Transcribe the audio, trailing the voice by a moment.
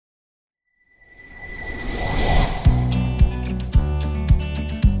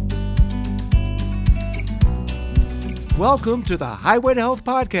Welcome to the Highway to Health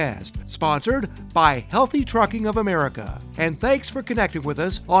Podcast, sponsored by Healthy Trucking of America. And thanks for connecting with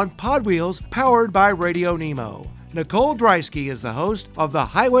us on Pod Wheels, powered by Radio Nemo. Nicole Dreisky is the host of the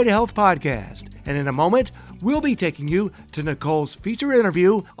Highway to Health Podcast. And in a moment, we'll be taking you to Nicole's feature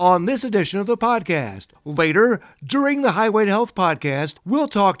interview on this edition of the podcast. Later, during the Highway to Health Podcast, we'll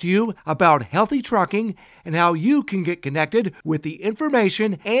talk to you about healthy trucking and how you can get connected with the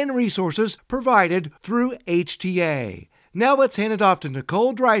information and resources provided through HTA. Now let's hand it off to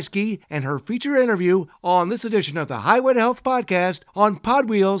Nicole Dreisky and her feature interview on this edition of the Highway to Health Podcast on Pod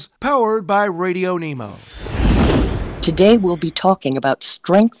Wheels, powered by Radio Nemo. Today we'll be talking about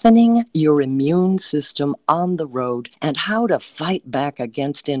strengthening your immune system on the road and how to fight back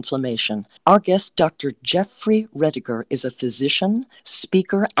against inflammation. Our guest, Dr. Jeffrey Rediger, is a physician,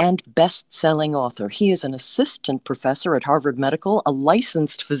 speaker, and best-selling author. He is an assistant professor at Harvard Medical, a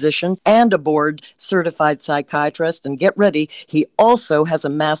licensed physician, and a board-certified psychiatrist. And get ready, he also has a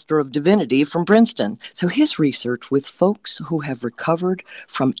Master of Divinity from Princeton. So his research with folks who have recovered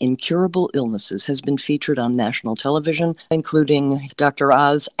from incurable illnesses has been featured on national television, including Dr.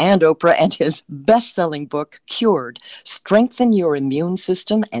 Oz and Oprah, and his best-selling book, Cured, Strengthen Your Immune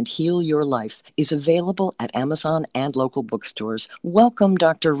System and Heal Your Life, is available at Amazon and local bookstores. Welcome,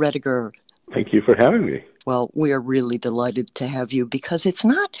 Dr. Rediger. Thank you for having me. Well, we are really delighted to have you because it's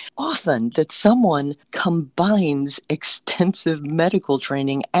not often that someone combines extensive medical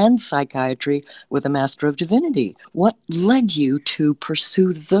training and psychiatry with a Master of Divinity. What led you to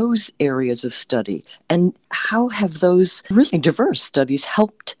pursue those areas of study? And how have those really diverse studies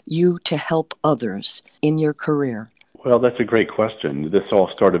helped you to help others in your career? Well, that's a great question. This all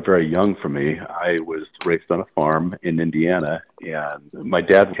started very young for me. I was raised on a farm in Indiana, and my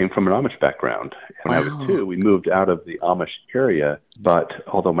dad came from an Amish background. When I was 2, we moved out of the Amish area, but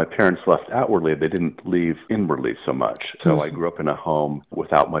although my parents left outwardly, they didn't leave inwardly so much. So I grew up in a home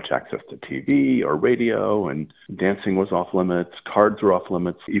without much access to TV or radio, and dancing was off limits, cards were off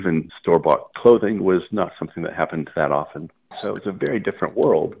limits, even store-bought clothing was not something that happened that often. So it's a very different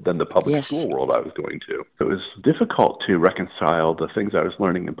world than the public school world I was going to. It was difficult to reconcile the things I was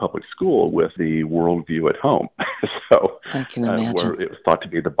learning in public school with the worldview at home. So I can imagine. Where it was thought to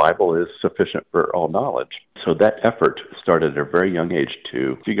be the Bible is sufficient for all knowledge. So that effort started at a very young age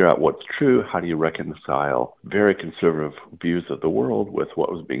to figure out what's true. How do you reconcile very conservative views of the world with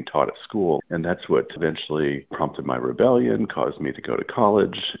what was being taught at school? And that's what eventually prompted my rebellion, caused me to go to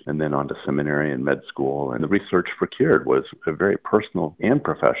college, and then on to seminary and med school. And the research for Cured was a very personal and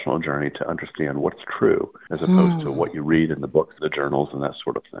professional journey to understand what's true, as opposed to what you read in the books, the journals, and that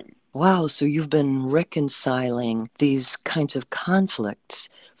sort of thing. Wow, so you've been reconciling these kinds of conflicts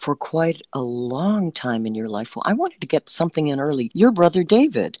for quite a long time in your life. Well, I wanted to get something in early. Your brother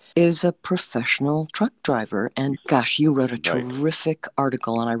David is a professional truck driver, and gosh, you wrote a terrific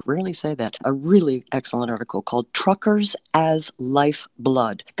article, and I rarely say that, a really excellent article called Truckers as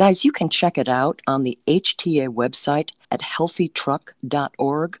Lifeblood. Guys, you can check it out on the HTA website at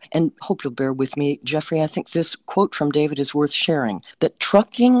healthytruck.org. And hope you'll bear with me, Jeffrey, I think this quote from David is worth sharing, that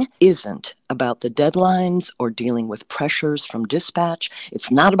trucking isn't about the deadlines or dealing with pressures from dispatch.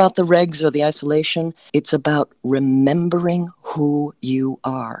 It's not about the regs or the isolation. It's about remembering who you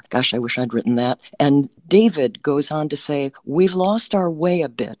are. Gosh, I wish I'd written that. And David goes on to say, we've lost our way a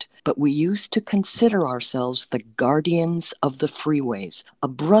bit, but we used to consider ourselves the guardians of the freeways, a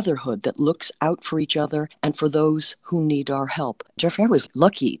brotherhood that looks out for each other and for those who need our help. Jeffrey, I was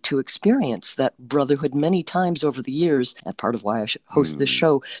lucky to experience that brotherhood many times over the years, and part of why I host this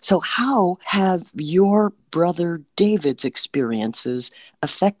show. So how have your brother David's experiences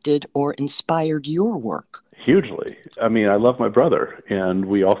affected or inspired your work? Hugely. I mean, I love my brother, and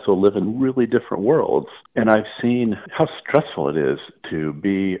we also live in really different worlds. And I've seen how stressful it is to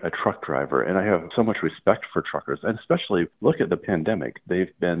be a truck driver, and I have so much respect for truckers, and especially look at the pandemic.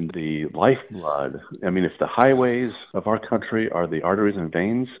 They've been the lifeblood. I mean, if the highways of our country are the arteries and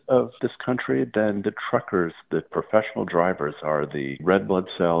veins of this country, then the truckers, the professional drivers, are the red blood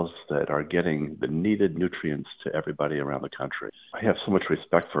cells that are getting the needed nutrients to everybody around the country. I have so much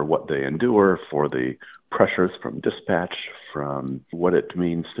respect for what they endure, for the pressures from dispatch, from what it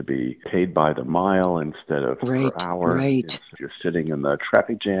means to be paid by the mile instead of per hour. If you're sitting in the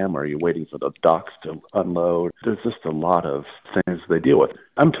traffic jam or you're waiting for the docks to unload, there's just a lot of things they deal with.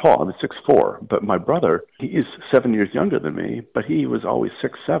 I'm tall, I'm 6'4", but my brother, he is 7 years younger than me, but he was always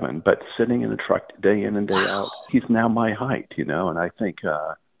 6'7", but sitting in a truck day in and day out, he's now my height, you know, and I think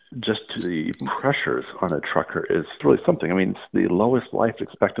just the pressures on a trucker is really something. I mean, it's the lowest life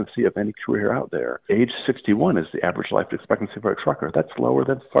expectancy of any career out there. Age 61 is the average life expectancy for a trucker. That's lower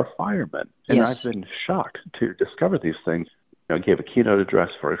than for firemen. And Yes. I've been shocked to discover these things. I gave a keynote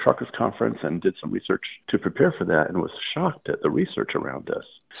address for a truckers conference and did some research to prepare for that and was shocked at the research around this.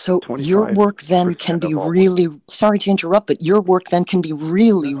 So your work then can be really, sorry to interrupt, but your work then can be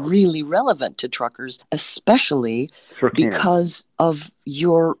really, really relevant to truckers, especially because of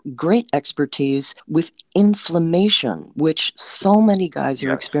your great expertise with inflammation, which so many guys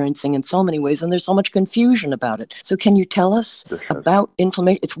are experiencing in so many ways, and there's so much confusion about it. So can you tell us about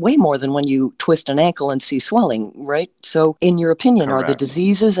inflammation? It's way more than when you twist an ankle and see swelling, right? So in your opinion, are the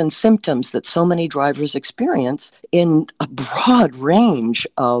diseases and symptoms that so many drivers experience in a broad range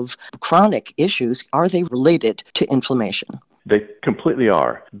of chronic issues, are they related to inflammation? They completely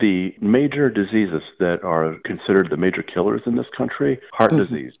are. The major diseases that are considered the major killers in this country, heart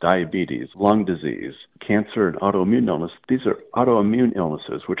disease, diabetes, lung disease, cancer, and autoimmune illness, these are autoimmune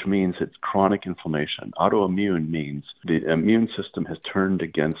illnesses, which means it's chronic inflammation. Autoimmune means the immune system has turned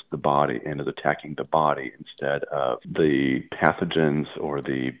against the body and is attacking the body instead of the pathogens or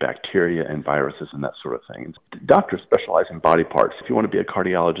the bacteria and viruses and that sort of thing. Doctors specialize in body parts. If you want to be a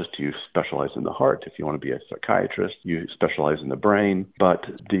cardiologist, you specialize in the heart. If you want to be a psychiatrist, you specialize in the brain. But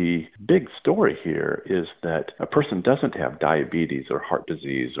the big story here is that a person doesn't have diabetes or heart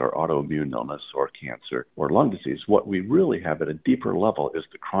disease or autoimmune illness or cancer or lung disease. What we really have at a deeper level is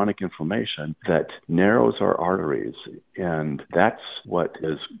the chronic inflammation that narrows our arteries, and that's what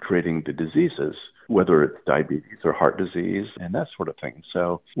is creating the diseases, whether it's diabetes or heart disease and that sort of thing.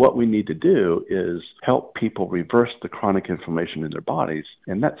 So what we need to do is help people reverse the chronic inflammation in their bodies,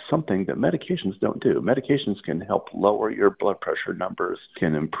 and that's something that medications don't do. Medications can help lower your blood pressure numbers,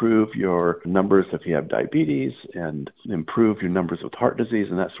 can improve your numbers if you have diabetes, and improve your numbers with heart disease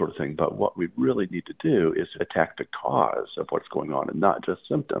and that sort of thing. But what we really need to do is attack the cause of what's going on and not just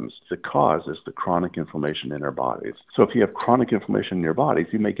symptoms. The cause is the chronic inflammation in our bodies. So if you have chronic inflammation in your bodies,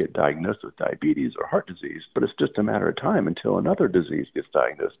 you may get diagnosed with diabetes or heart disease, but it's just a matter of time until another disease gets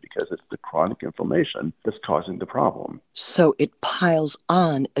diagnosed because it's the chronic inflammation that's causing the problem. So it piles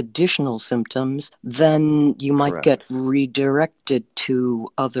on additional symptoms, then you might get redirected to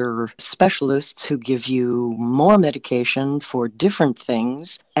other specialists who give you more medication for different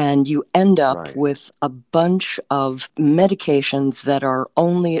things, and you end up with a bunch of medications that are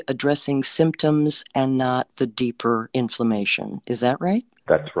only addressing symptoms and not the deeper inflammation. Is that right?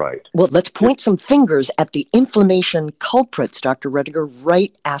 That's right. Well, let's point some fingers at the inflammation culprits, Dr. Rediger,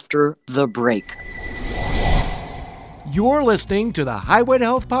 right after the break. You're listening to the Highway to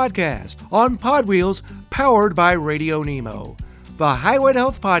Health podcast on Pod Wheels, powered by Radio Nemo. The Highway to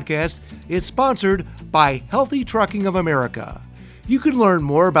Health podcast is sponsored by Healthy Trucking of America. You can learn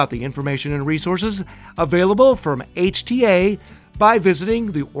more about the information and resources available from HTA by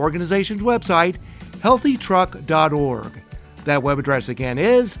visiting the organization's website, healthytruck.org. That web address again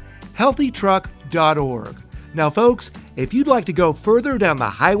is healthytruck.org. Now, folks, if you'd like to go further down the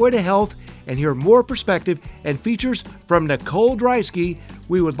highway to health and hear more perspective and features from Nicole Dreisky,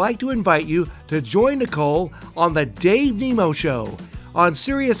 we would like to invite you to join Nicole on the Dave Nemo Show on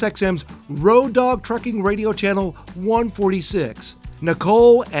SiriusXM's Road Dog Trucking Radio Channel 146.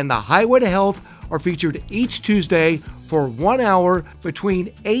 Nicole and the Highway to Health are featured each Tuesday for 1 hour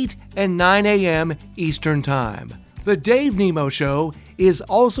between 8 and 9 a.m. Eastern Time. The Dave Nemo Show is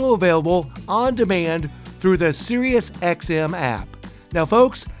also available on demand through the SiriusXM app. Now,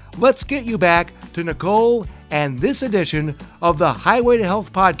 folks, let's get you back to Nicole and this edition of the Highway to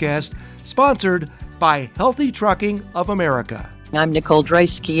Health podcast, sponsored by Healthy Trucking of America. I'm Nicole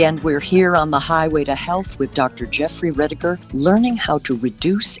Dreisky, and we're here on the Highway to Health with Dr. Jeffrey Rediger, learning how to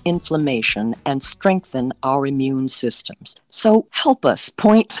reduce inflammation and strengthen our immune systems. So help us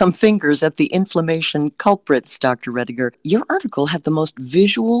point some fingers at the inflammation culprits, Dr. Rediger. Your article had the most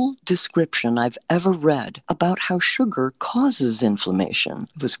visual description I've ever read about how sugar causes inflammation.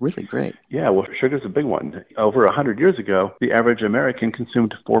 It was really great. Yeah, well, sugar's a big one. Over 100 years ago, the average American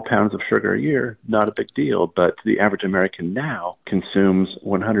consumed 4 pounds of sugar a year. Not a big deal, but the average American now consumes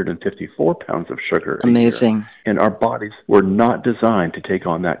 154 pounds of sugar a Amazing. year. And our bodies were not designed to take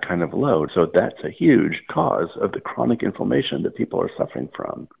on that kind of load. So that's a huge cause of the chronic inflammation that people are suffering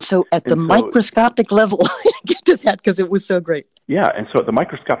from. So at the microscopic level, get to that because it was so great. Yeah, and so at the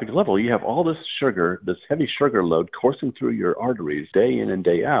microscopic level, you have all this sugar, this heavy sugar load coursing through your arteries day in and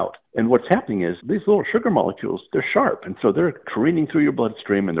day out. And what's happening is these little sugar molecules, they're sharp. And so they're careening through your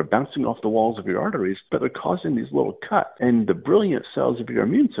bloodstream and they're bouncing off the walls of your arteries, but they're causing these little cuts. And the brilliant cells of your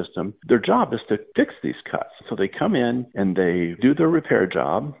immune system, their job is to fix these cuts. So they come in and they do their repair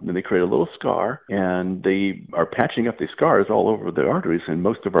job, and they create a little scar, and they are patching up these scars all over the arteries in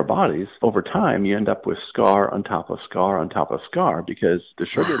most of our bodies. Over time, you end up with scar on top of scar on top of scar because the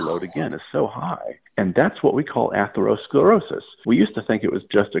sugar load, again, is so high. And that's what we call atherosclerosis. We used to think it was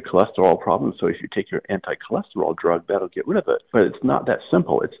just a cholesterol problem, so if you take your anti-cholesterol drug, that'll get rid of it. But it's not that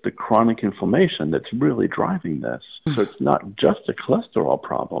simple. It's the chronic inflammation that's really driving this. So it's not just a cholesterol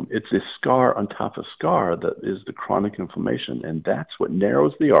problem. It's a scar on top of scar that is the chronic inflammation, and that's what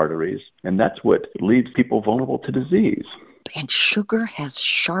narrows the arteries, and that's what leaves people vulnerable to disease. And sugar has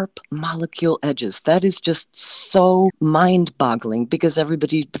sharp molecule edges. That is just so mind-boggling because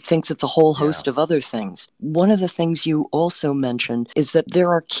everybody thinks it's a whole host of other things. One of the things you also mentioned is that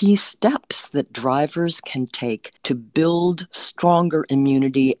there are key steps that drivers can take to build stronger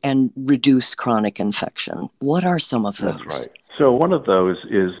immunity and reduce chronic infection. What are some of those? That's right. So one of those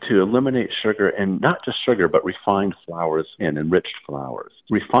is to eliminate sugar, and not just sugar, but refined flours and enriched flours.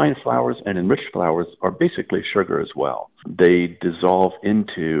 Refined flours and enriched flours are basically sugar as well. They dissolve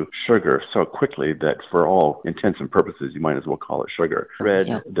into sugar so quickly that for all intents and purposes, you might as well call it sugar. I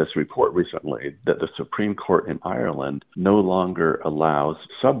read this report recently that the Supreme Court in Ireland no longer allows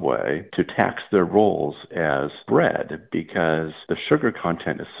Subway to tax their rolls as bread because the sugar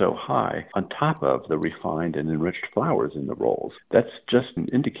content is so high on top of the refined and enriched flours in the rolls. That's just an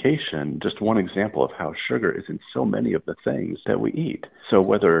indication, just one example of how sugar is in so many of the things that we eat. So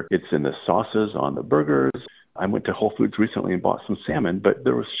whether it's in the sauces on the burgers, I went to Whole Foods recently and bought some salmon, but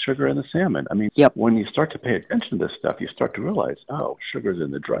there was sugar in the salmon. I mean, when you start to pay attention to this stuff, you start to realize, oh, sugar's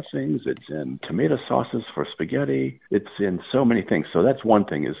in the dressings, it's in tomato sauces for spaghetti, it's in so many things. So that's one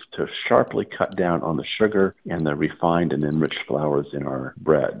thing, is to sharply cut down on the sugar and the refined and enriched flours in our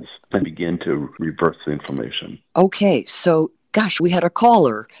breads and begin to reverse the inflammation. Okay, so gosh, we had a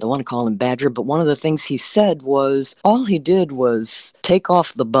caller. I don't want to call him Badger, but one of the things he said was all he did was take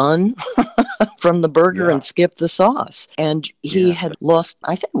off the bun from the burger and skip the sauce. And he had lost,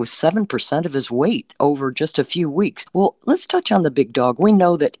 I think it was 7% of his weight over just a few weeks. Well, let's touch on the big dog. We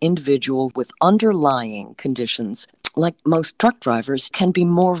know that individuals with underlying conditions, like most truck drivers, can be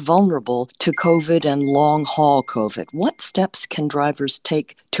more vulnerable to COVID and long-haul COVID. What steps can drivers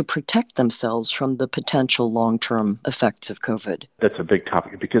take to protect themselves from the potential long-term effects of COVID? That's a big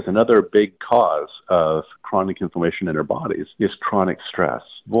topic because another big cause of chronic inflammation in our bodies is chronic stress.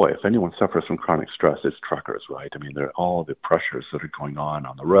 Boy, if anyone suffers from chronic stress, it's truckers, right? I mean, there are all the pressures that are going on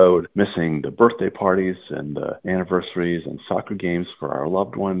the road, missing the birthday parties and the anniversaries and soccer games for our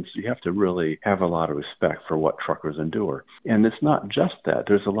loved ones. You have to really have a lot of respect for what truckers endure. And it's not just that.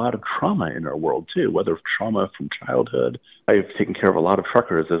 There's a lot of trauma in our world, too, whether trauma from childhood. I've taken care of a lot of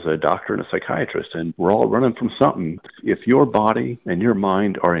truckers as a doctor and a psychiatrist, and we're all running from something. If your body and your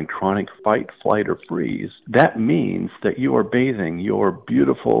mind are in chronic fight, flight, or freeze, that means that you are bathing your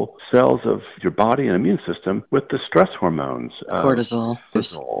beautiful cells of your body and immune system with the stress hormones. Cortisol.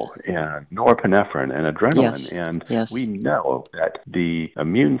 And norepinephrine and adrenaline. And we know that the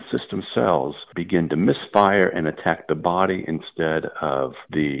immune system cells begin to misfire and attack the body instead of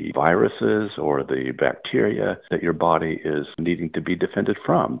the viruses or the bacteria that your body is needing to be defended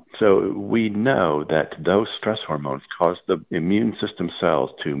from. So we know that those stress hormones cause the immune system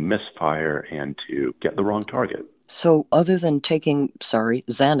cells to misfire and to get the wrong target. So other than taking,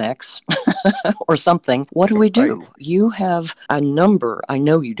 Xanax or something, what do we do? Right. You have a number, I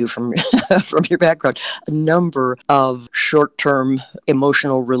know you do from from your background, a number of short-term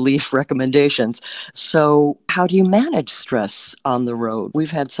emotional relief recommendations. So how do you manage stress on the road?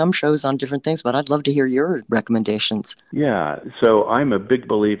 We've had some shows on different things, but I'd love to hear your recommendations. Yeah, so I'm a big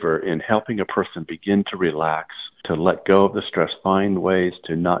believer in helping a person begin to relax, to let go of the stress, find ways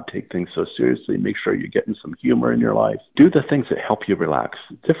to not take things so seriously, make sure you're getting some humor in your life. Do the things that help you relax.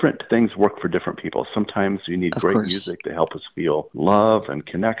 Different things work for different people. Sometimes you need great music to help us feel love and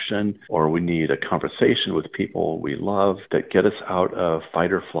connection, or we need a conversation with people we love that get us out of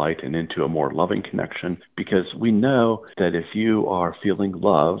fight or flight and into a more loving connection, because we know that if you are feeling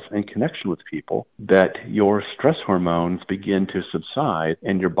love and connection with people, that your stress hormones begin to subside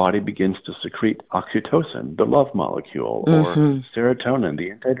and your body begins to secrete oxytocin, the love molecule, or serotonin,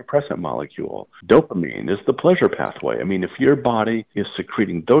 the antidepressant molecule. Dopamine is the pleasure pathway. I mean, if your body is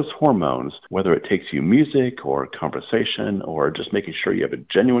secreting those hormones, whether it takes you music or conversation or just making sure you have a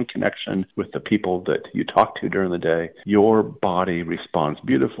genuine connection with the people that you talk to during the day, your body responds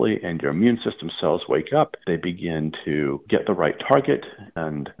beautifully and your immune system cells wake up. They they begin to get the right target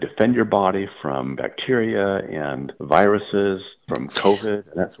and defend your body from bacteria and viruses, from COVID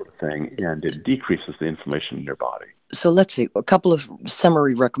and that sort of thing, and it decreases the inflammation in your body. So let's see, a couple of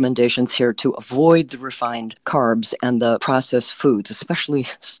summary recommendations here to avoid the refined carbs and the processed foods, especially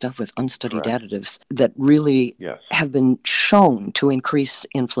stuff with unstudied additives that really have been shown to increase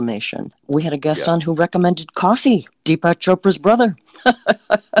inflammation. We had a guest on who recommended coffee. Deepak Chopra's brother,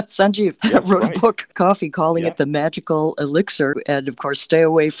 Sanjeev, wrote a book, Coffee, calling it the magical elixir. And of course, stay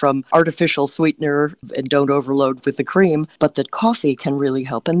away from artificial sweetener and don't overload with the cream, but that coffee can really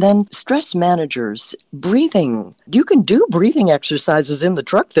help. And then stress managers, breathing. You can do breathing exercises in the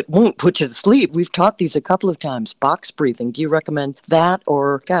truck that won't put you to sleep. We've taught these a couple of times. Box breathing. Do you recommend that?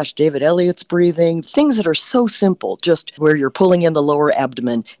 Or, David Elliott's breathing. Things that are so simple, just where you're pulling in the lower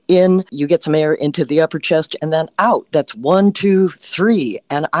abdomen. In, you get some air into the upper chest, and then out. That's 1, 2, 3.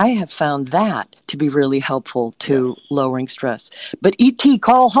 And I have found that to be really helpful to lowering stress. But E.T.,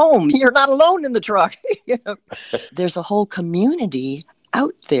 call home. You're not alone in the truck. There's a whole community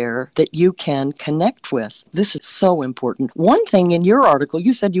out there that you can connect with. This is so important. One thing in your article,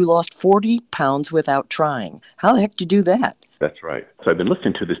 you said you lost 40 pounds without trying. How the heck did you do that? That's right. So I've been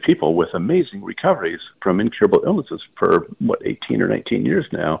listening to these people with amazing recoveries from incurable illnesses for, 18 or 19 years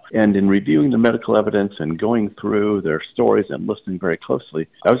now. And in reviewing the medical evidence and going through their stories and listening very closely,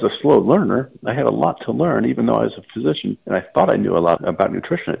 I was a slow learner. I had a lot to learn, even though I was a physician. And I thought I knew a lot about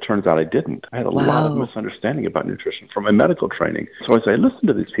nutrition. It turns out I didn't. I had a lot of misunderstanding about nutrition from my medical training. So as I listened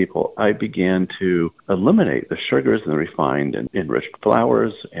to these people, I began to eliminate the sugars and the refined and enriched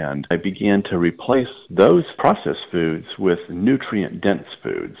flours. And I began to replace those processed foods with nutrient-dense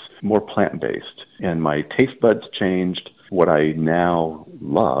foods, more plant-based. And my taste buds changed. What I now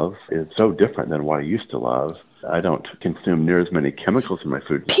love is so different than what I used to love. I don't consume near as many chemicals in my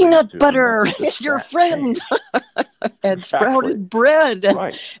food. Peanut butter is your friend. And sprouted bread.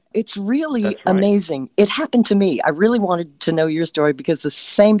 Right. It's really amazing. It happened to me. I really wanted to know your story because the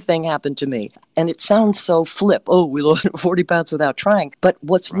same thing happened to me. And it sounds so flip. Oh, we lost 40 pounds without trying. But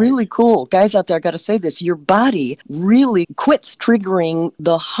what's really cool, guys out there, I got to say this, your body really quits triggering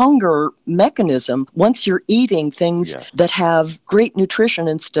the hunger mechanism once you're eating things that have great nutrition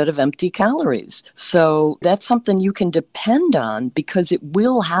instead of empty calories. So that's something you can depend on because it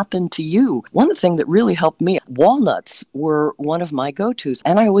will happen to you. One thing that really helped me, walnuts were one of my go-tos.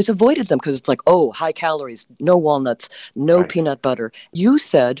 And I always avoided them because it's like, oh, high calories, no walnuts, no peanut butter. You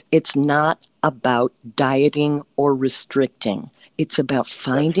said it's not about dieting or restricting. It's about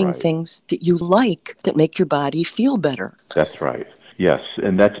finding things that you like that make your body feel better. That's right. Yes,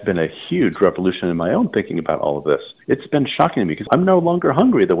 and that's been a huge revolution in my own thinking about all of this. It's been shocking to me because I'm no longer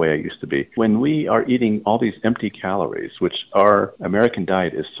hungry the way I used to be. When we are eating all these empty calories, which our American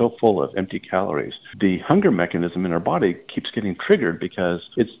diet is so full of empty calories, the hunger mechanism in our body keeps getting triggered because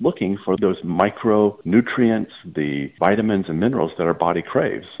it's looking for those micronutrients, the vitamins and minerals that our body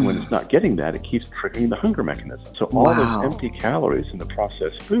craves. When it's not getting that, it keeps triggering the hunger mechanism. So all those empty calories in the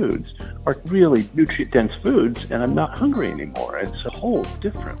processed foods are really nutrient-dense foods, and I'm not hungry anymore. It's a whole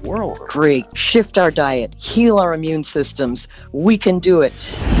different world. Great. Shift our diet. Heal our immune systems. We can do it.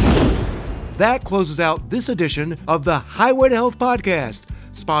 That closes out this edition of the Highway to Health podcast,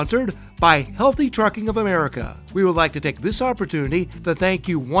 sponsored by Healthy Trucking of America. We would like to take this opportunity to thank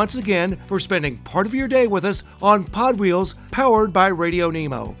you once again for spending part of your day with us on Pod Wheels, powered by Radio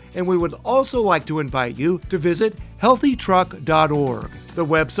Nemo. And we would also like to invite you to visit healthytruck.org, the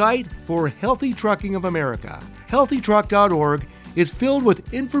website for Healthy Trucking of America. Healthytruck.org is filled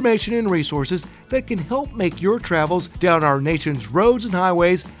with information and resources that can help make your travels down our nation's roads and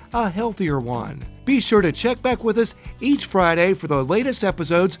highways a healthier one. Be sure to check back with us each Friday for the latest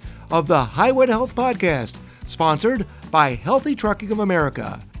episodes of the Highway to Health podcast, sponsored by Healthy Trucking of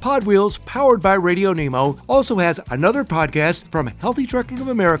America. Pod Wheels, powered by Radio Nemo, also has another podcast from Healthy Trucking of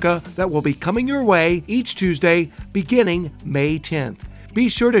America that will be coming your way each Tuesday beginning May 10th. Be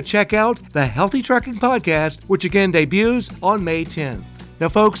sure to check out the Healthy Trucking Podcast, which again debuts on May 10th. Now,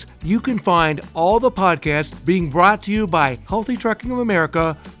 folks, you can find all the podcasts being brought to you by Healthy Trucking of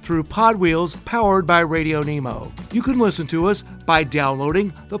America through Pod Wheels, powered by Radio Nemo. You can listen to us by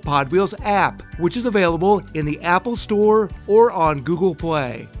downloading the Pod Wheels app, which is available in the Apple Store or on Google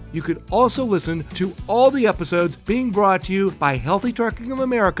Play. You could also listen to all the episodes being brought to you by Healthy Trucking of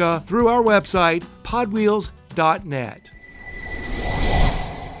America through our website, podwheels.net.